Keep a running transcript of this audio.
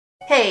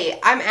Hey,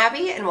 I'm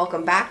Abby and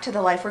welcome back to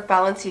the Life-Work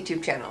Balance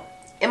YouTube channel.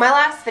 In my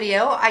last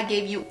video, I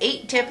gave you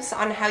 8 tips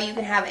on how you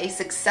can have a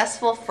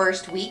successful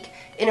first week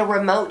in a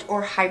remote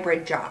or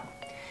hybrid job.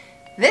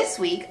 This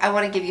week, I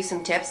want to give you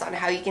some tips on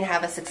how you can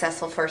have a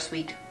successful first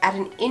week at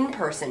an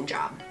in-person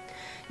job.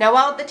 Now,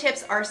 while the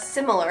tips are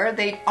similar,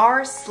 they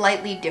are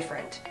slightly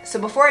different. So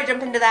before I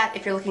jump into that,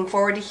 if you're looking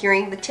forward to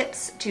hearing the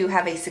tips to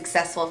have a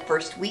successful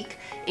first week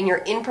in your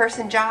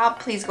in-person job,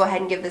 please go ahead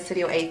and give this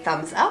video a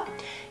thumbs up.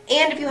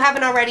 And if you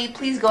haven't already,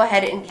 please go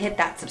ahead and hit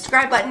that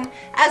subscribe button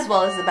as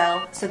well as the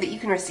bell so that you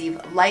can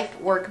receive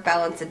life-work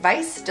balance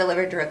advice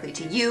delivered directly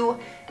to you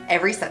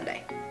every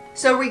Sunday.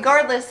 So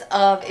regardless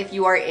of if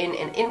you are in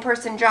an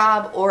in-person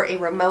job or a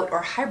remote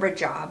or hybrid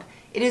job,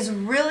 it is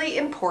really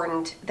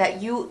important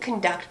that you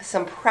conduct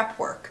some prep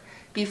work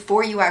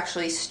before you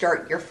actually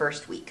start your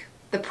first week.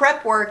 The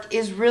prep work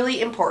is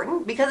really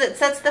important because it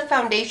sets the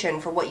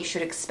foundation for what you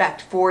should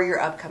expect for your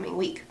upcoming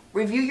week.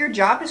 Review your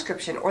job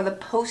description or the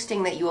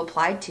posting that you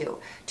applied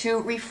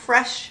to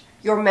refresh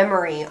your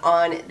memory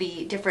on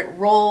the different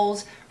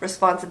roles,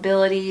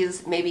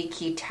 responsibilities, maybe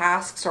key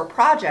tasks or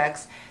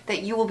projects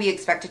that you will be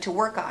expected to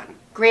work on.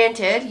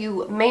 Granted,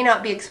 you may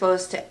not be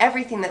exposed to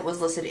everything that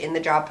was listed in the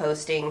job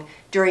posting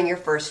during your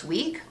first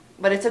week,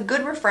 but it's a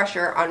good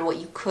refresher on what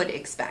you could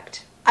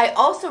expect. I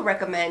also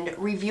recommend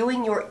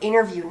reviewing your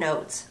interview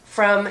notes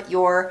from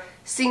your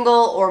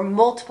single or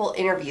multiple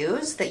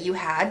interviews that you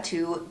had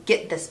to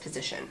get this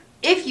position.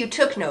 If you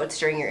took notes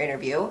during your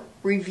interview,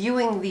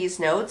 reviewing these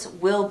notes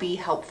will be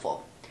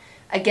helpful.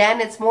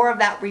 Again, it's more of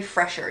that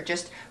refresher,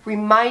 just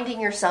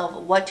reminding yourself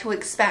what to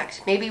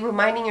expect, maybe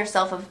reminding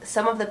yourself of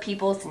some of the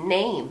people's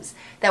names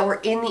that were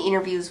in the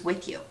interviews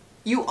with you.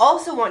 You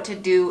also want to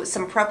do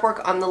some prep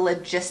work on the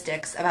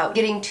logistics about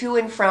getting to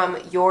and from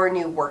your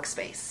new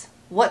workspace.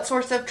 What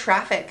sorts of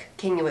traffic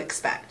can you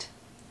expect?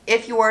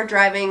 If you are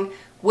driving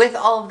with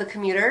all of the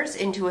commuters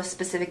into a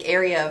specific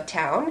area of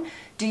town,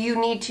 do you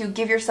need to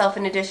give yourself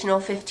an additional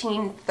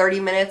 15, 30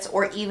 minutes,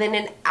 or even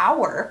an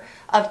hour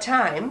of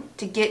time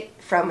to get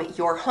from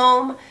your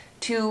home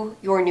to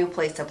your new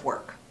place of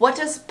work? What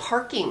does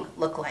parking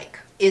look like?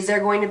 Is there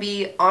going to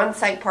be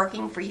on-site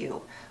parking for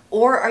you?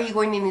 Or are you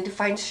going to need to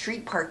find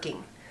street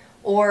parking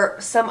or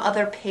some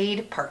other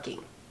paid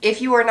parking? If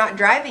you are not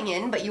driving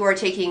in, but you are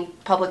taking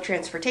public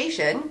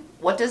transportation,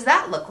 what does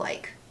that look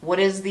like? What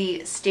is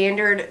the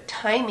standard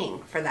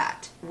timing for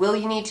that? Will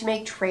you need to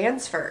make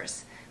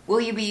transfers? Will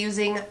you be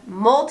using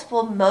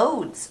multiple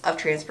modes of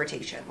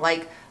transportation,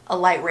 like a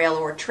light rail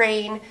or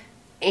train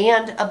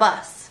and a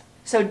bus?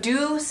 So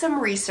do some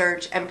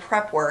research and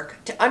prep work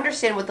to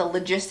understand what the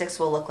logistics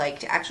will look like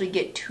to actually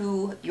get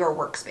to your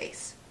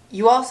workspace.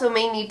 You also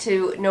may need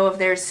to know if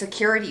there's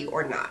security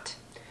or not.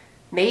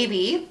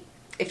 Maybe,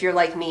 if you're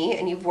like me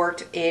and you've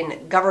worked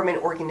in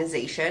government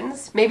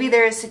organizations, maybe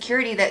there is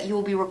security that you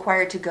will be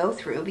required to go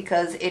through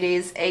because it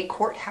is a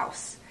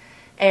courthouse.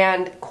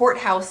 And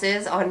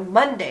courthouses on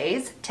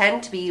Mondays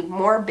tend to be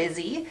more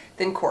busy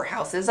than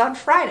courthouses on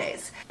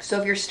Fridays. So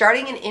if you're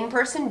starting an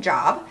in-person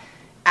job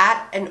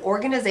at an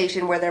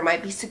organization where there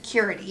might be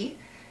security,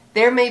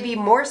 there may be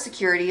more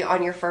security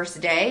on your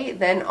first day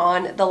than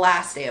on the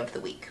last day of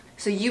the week.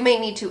 So you may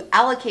need to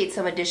allocate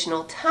some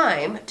additional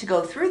time to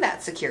go through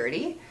that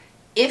security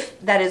if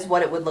that is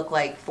what it would look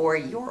like for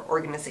your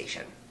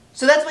organization.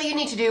 So that's what you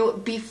need to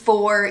do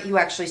before you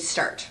actually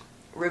start.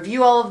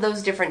 Review all of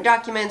those different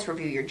documents,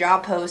 review your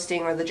job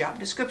posting or the job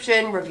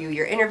description, review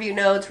your interview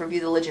notes,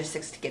 review the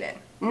logistics to get in.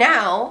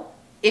 Now,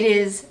 it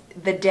is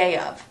the day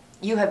of.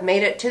 You have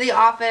made it to the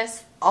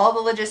office, all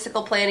the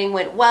logistical planning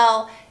went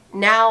well.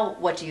 Now,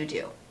 what do you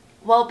do?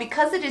 Well,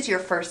 because it is your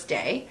first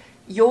day,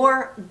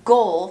 your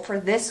goal for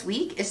this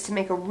week is to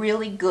make a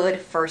really good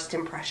first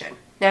impression.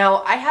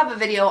 Now, I have a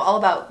video all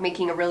about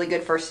making a really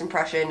good first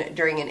impression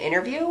during an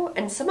interview,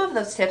 and some of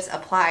those tips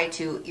apply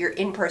to your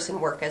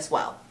in-person work as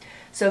well.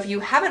 So if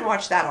you haven't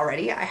watched that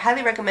already, I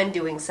highly recommend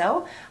doing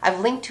so. I've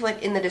linked to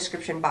it in the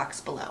description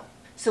box below.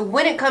 So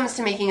when it comes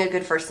to making a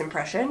good first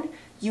impression,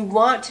 you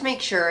want to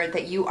make sure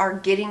that you are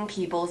getting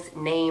people's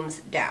names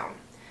down.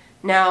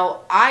 Now,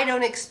 I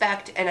don't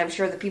expect, and I'm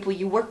sure the people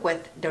you work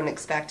with don't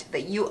expect,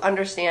 that you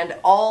understand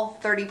all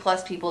 30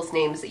 plus people's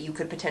names that you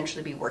could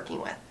potentially be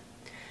working with.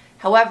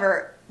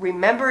 However,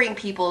 remembering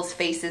people's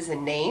faces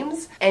and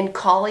names and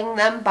calling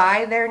them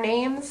by their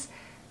names,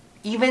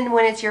 even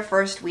when it's your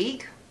first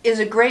week, is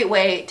a great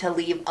way to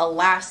leave a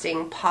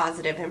lasting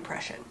positive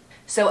impression.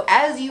 So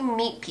as you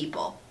meet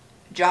people,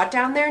 jot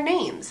down their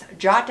names,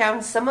 jot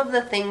down some of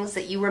the things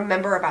that you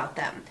remember about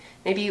them,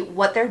 maybe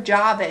what their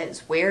job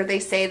is, where they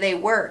say they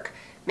work,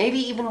 maybe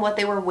even what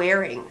they were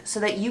wearing, so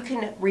that you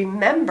can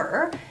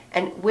remember,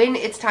 and when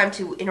it's time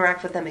to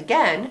interact with them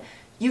again,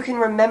 you can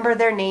remember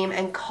their name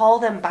and call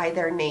them by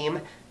their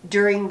name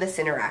during this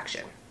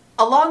interaction.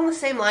 Along the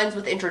same lines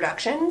with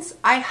introductions,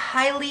 I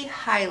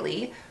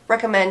highly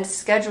recommend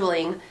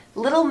scheduling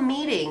little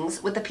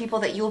meetings with the people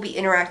that you'll be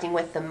interacting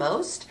with the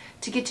most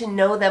to get to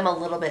know them a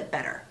little bit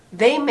better.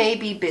 They may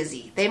be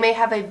busy. They may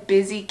have a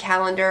busy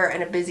calendar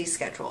and a busy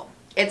schedule.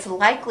 It's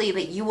likely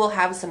that you will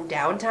have some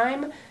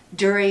downtime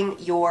during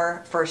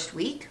your first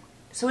week.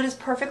 So it is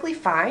perfectly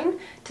fine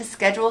to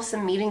schedule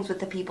some meetings with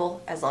the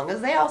people, as long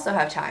as they also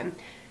have time,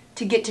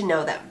 to get to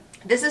know them.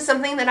 This is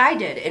something that I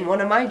did in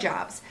one of my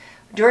jobs.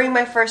 During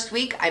my first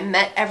week, I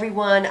met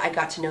everyone, I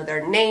got to know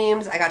their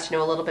names, I got to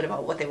know a little bit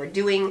about what they were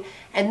doing,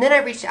 and then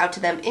I reached out to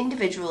them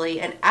individually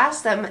and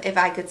asked them if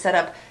I could set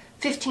up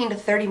 15 to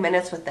 30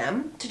 minutes with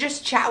them to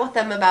just chat with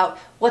them about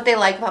what they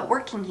like about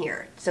working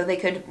here, so they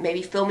could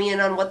maybe fill me in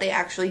on what they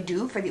actually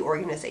do for the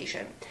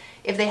organization.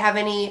 If they have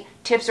any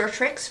tips or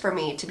tricks for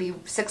me to be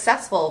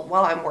successful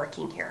while I'm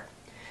working here.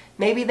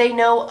 Maybe they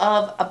know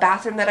of a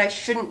bathroom that I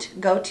shouldn't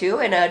go to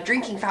and a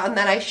drinking fountain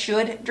that I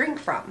should drink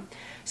from.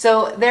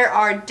 So there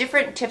are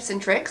different tips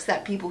and tricks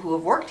that people who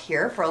have worked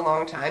here for a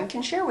long time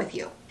can share with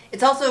you.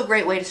 It's also a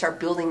great way to start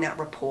building that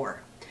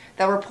rapport.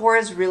 That rapport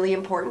is really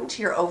important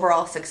to your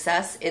overall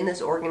success in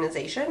this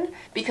organization,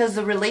 because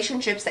the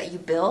relationships that you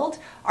build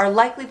are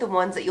likely the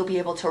ones that you'll be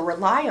able to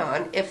rely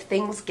on if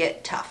things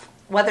get tough.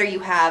 Whether you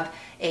have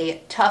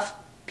a tough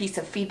piece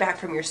of feedback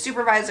from your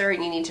supervisor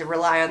and you need to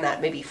rely on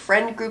that maybe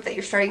friend group that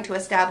you're starting to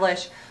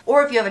establish,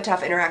 or if you have a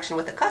tough interaction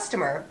with a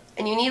customer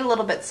and you need a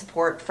little bit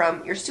support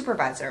from your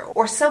supervisor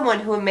or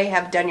someone who may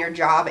have done your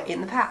job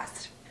in the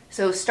past.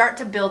 So start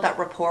to build that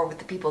rapport with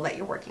the people that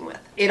you're working with.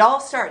 It all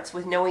starts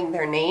with knowing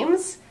their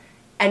names,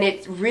 and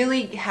it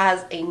really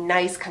has a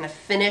nice kind of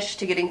finish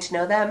to getting to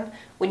know them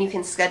when you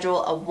can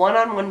schedule a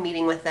one-on-one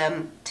meeting with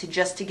them to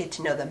get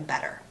to know them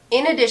better.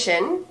 In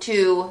addition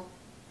to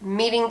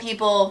meeting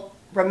people,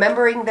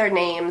 remembering their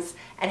names,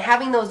 and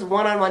having those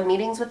one-on-one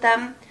meetings with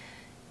them,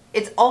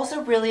 it's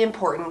also really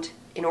important,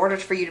 in order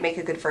for you to make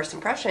a good first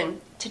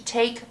impression, to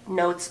take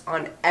notes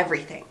on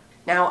everything.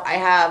 Now, I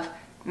have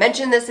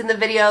mentioned this in the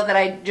video that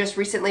I just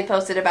recently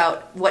posted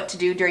about what to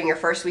do during your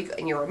first week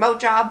in your remote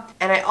job,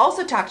 and I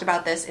also talked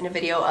about this in a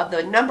video of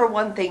the number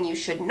one thing you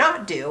should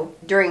not do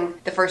during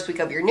the first week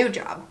of your new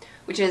job,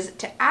 which is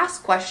to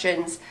ask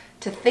questions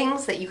to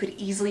things that you could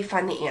easily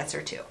find the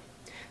answer to.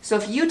 So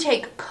if you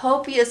take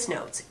copious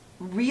notes,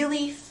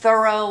 really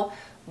thorough,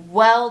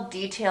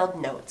 well-detailed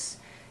notes,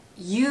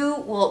 you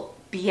will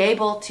be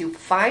able to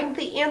find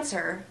the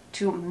answer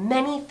to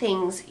many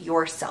things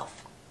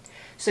yourself.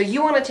 So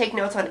you want to take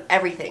notes on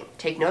everything.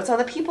 Take notes on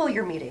the people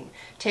you're meeting.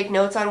 Take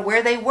notes on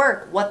where they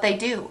work, what they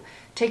do.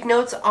 Take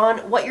notes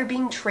on what you're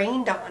being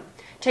trained on.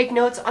 Take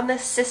notes on the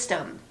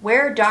system,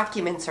 where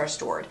documents are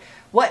stored,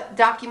 what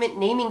document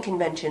naming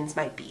conventions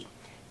might be.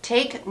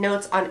 Take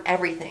notes on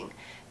everything.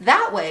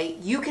 That way,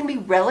 you can be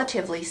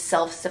relatively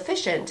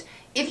self-sufficient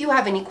if you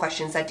have any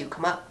questions that do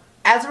come up.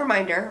 As a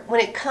reminder, when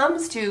it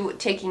comes to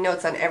taking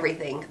notes on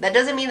everything, that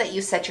doesn't mean that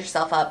you set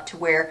yourself up to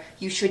where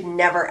you should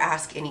never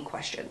ask any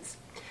questions.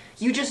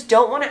 You just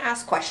don't want to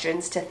ask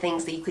questions to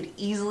things that you could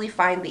easily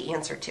find the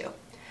answer to.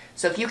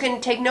 So if you can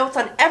take notes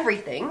on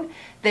everything,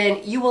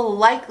 then you will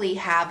likely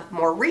have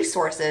more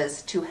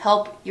resources to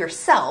help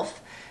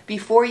yourself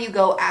before you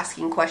go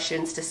asking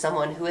questions to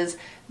someone who is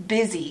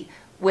busy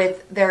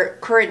with their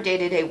current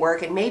day-to-day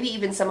work and maybe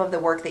even some of the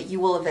work that you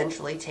will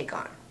eventually take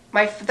on.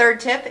 My third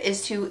tip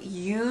is to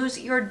use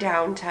your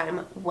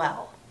downtime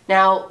well.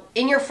 Now,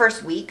 in your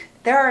first week,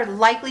 there are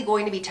likely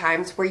going to be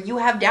times where you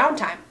have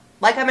downtime.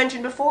 Like I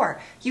mentioned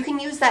before, you can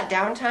use that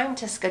downtime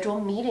to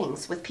schedule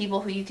meetings with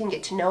people who you can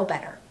get to know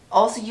better.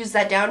 Also use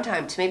that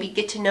downtime to maybe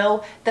get to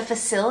know the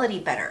facility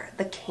better,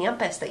 the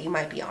campus that you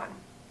might be on.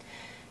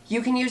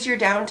 You can use your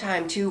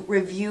downtime to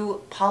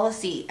review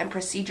policy and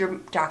procedure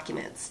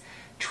documents,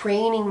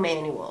 training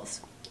manuals,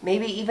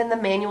 maybe even the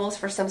manuals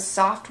for some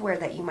software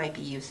that you might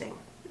be using.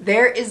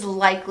 There is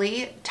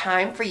likely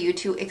time for you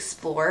to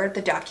explore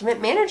the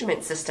document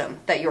management system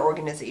that your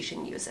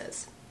organization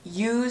uses.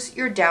 Use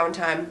your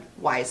downtime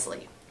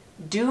wisely.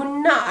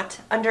 Do not,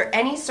 under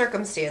any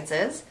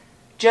circumstances,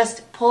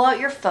 just pull out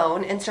your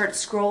phone and start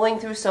scrolling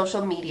through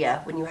social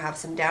media when you have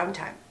some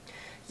downtime.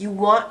 You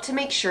want to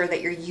make sure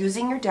that you're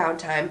using your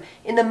downtime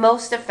in the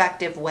most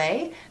effective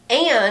way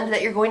and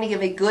that you're going to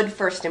give a good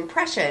first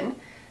impression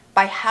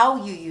by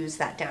how you use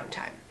that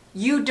downtime.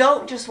 You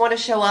don't just want to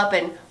show up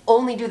and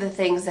only do the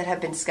things that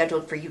have been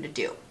scheduled for you to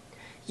do.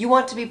 You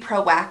want to be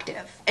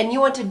proactive and you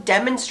want to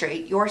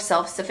demonstrate your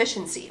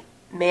self-sufficiency.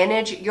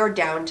 Manage your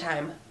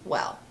downtime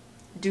well.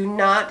 Do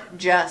not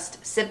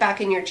just sit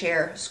back in your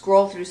chair,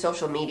 scroll through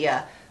social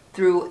media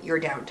through your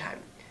downtime.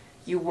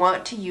 You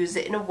want to use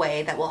it in a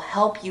way that will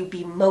help you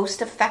be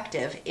most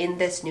effective in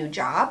this new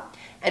job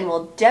and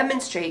will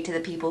demonstrate to the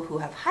people who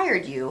have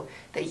hired you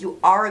that you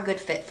are a good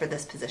fit for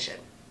this position.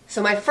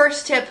 So my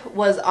first tip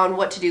was on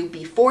what to do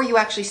before you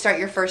actually start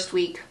your first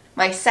week.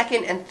 My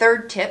second and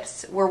third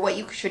tips were what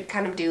you should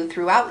kind of do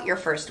throughout your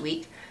first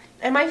week.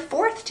 And my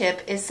fourth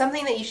tip is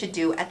something that you should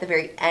do at the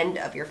very end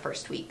of your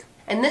first week.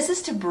 And this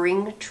is to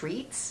bring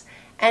treats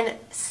and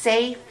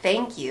say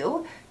thank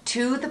you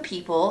to the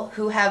people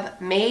who have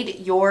made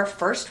your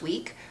first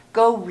week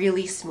go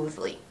really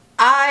smoothly.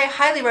 I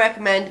highly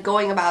recommend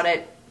going about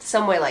it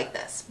some way like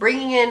this.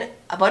 Bringing in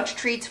a bunch of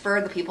treats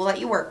for the people that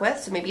you work with,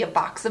 so maybe a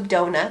box of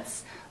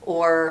donuts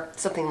or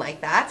something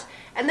like that,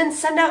 and then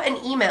send out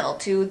an email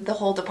to the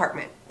whole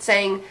department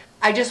saying,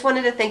 I just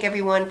wanted to thank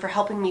everyone for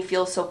helping me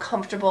feel so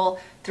comfortable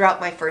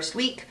throughout my first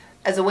week.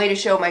 As a way to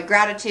show my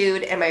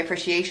gratitude and my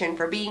appreciation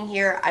for being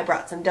here, I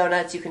brought some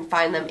donuts. You can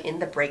find them in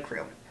the break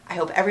room. I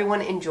hope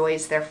everyone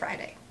enjoys their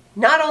Friday.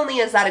 Not only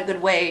is that a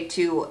good way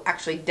to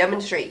actually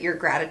demonstrate your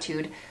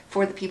gratitude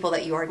for the people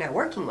that you are now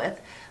working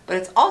with, but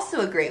it's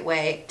also a great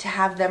way to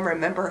have them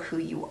remember who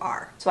you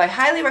are. So I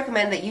highly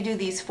recommend that you do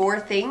these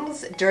 4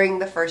 things during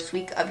the first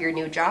week of your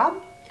new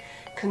job.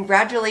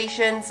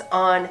 Congratulations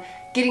on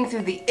getting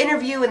through the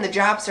interview and the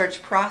job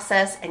search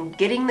process and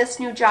getting this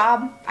new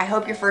job. I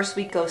hope your first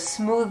week goes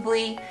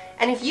smoothly.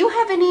 And if you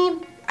have any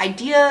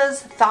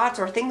ideas, thoughts,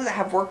 or things that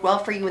have worked well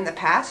for you in the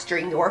past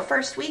during your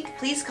first week,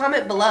 please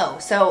comment below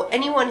so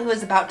anyone who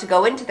is about to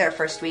go into their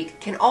first week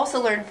can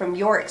also learn from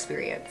your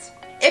experience.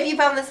 If you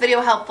found this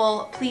video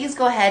helpful, please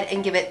go ahead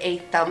and give it a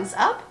thumbs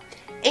up.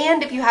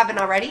 And if you haven't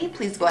already,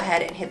 please go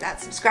ahead and hit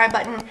that subscribe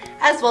button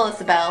as well as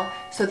the bell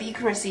so that you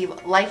can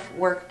receive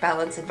life-work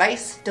balance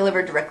advice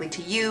delivered directly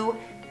to you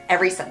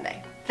every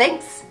Sunday.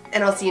 Thanks,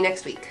 and I'll see you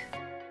next week.